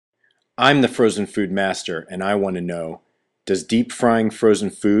I'm the frozen food master, and I want to know, does deep frying frozen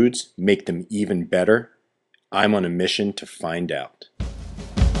foods make them even better? I'm on a mission to find out.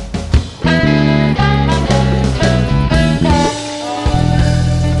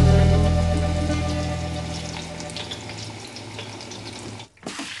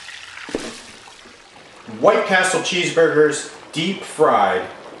 White Castle cheeseburgers, deep fried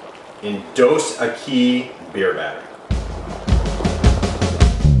in Equis beer batter.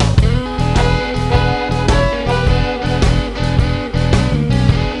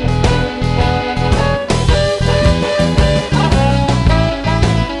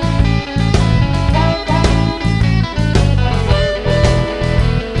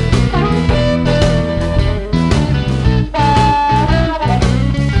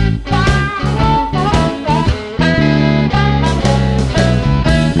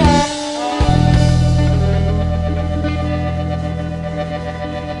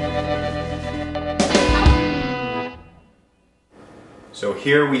 So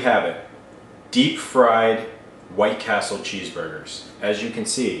here we have it, deep fried White Castle cheeseburgers. As you can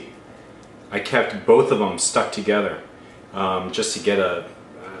see, I kept both of them stuck together just to get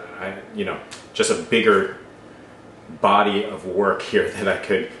just a bigger body of work here that I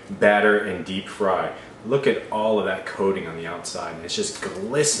could batter and deep fry. Look at all of that coating on the outside, and it's just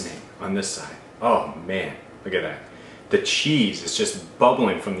glistening on this side. Oh man, look at that. The cheese is just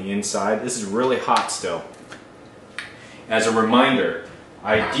bubbling from the inside. This is really hot still. As a reminder,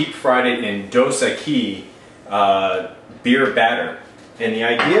 I deep fried it in Equis beer batter, and the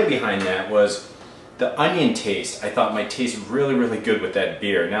idea behind that was the onion taste I thought might taste really, really good with that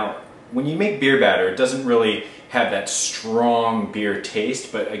beer. Now, when you make beer batter, it doesn't really have that strong beer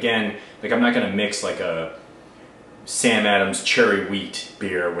taste, but again, like I'm not going to mix like a Sam Adams cherry wheat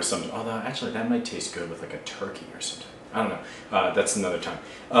beer with something, although actually that might taste good with like a turkey or something. I don't know. That's another time.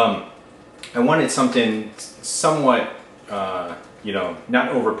 I wanted something somewhat not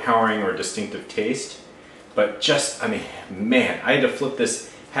overpowering or distinctive taste, but just, I mean, man, I had to flip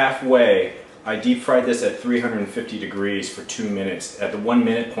this halfway. I deep fried this at 350 degrees for 2 minutes. At the 1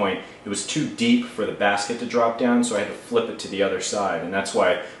 minute point, it was too deep for the basket to drop down, so I had to flip it to the other side, and that's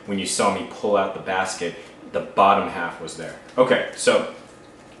why when you saw me pull out the basket, the bottom half was there. Okay, so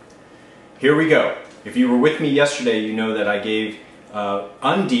here we go. If you were with me yesterday, you know that I gave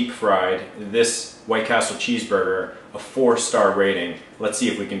undeep fried this White Castle cheeseburger a 4-star rating. Let's see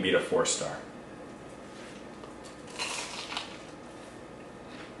if we can beat a 4-star.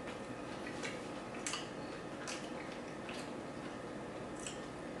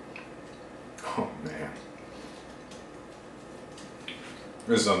 Oh man,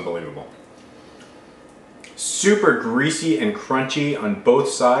 this is unbelievable. Super greasy and crunchy on both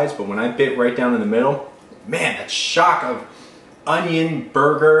sides, but when I bit right down in the middle, man, that shock of onion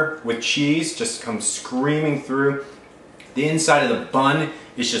burger with cheese just comes screaming through. The inside of the bun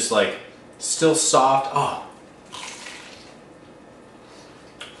is just like still soft. Oh.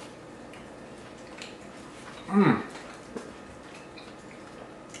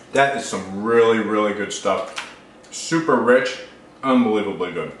 That is some really, really good stuff. Super rich,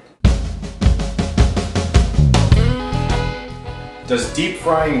 unbelievably good. Does deep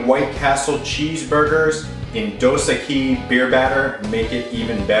frying White Castle cheeseburgers in Equis beer batter make it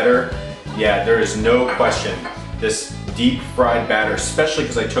even better? Yeah, there is no question. This deep fried batter, especially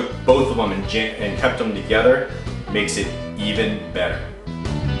because I took both of them and kept them together, makes it even better.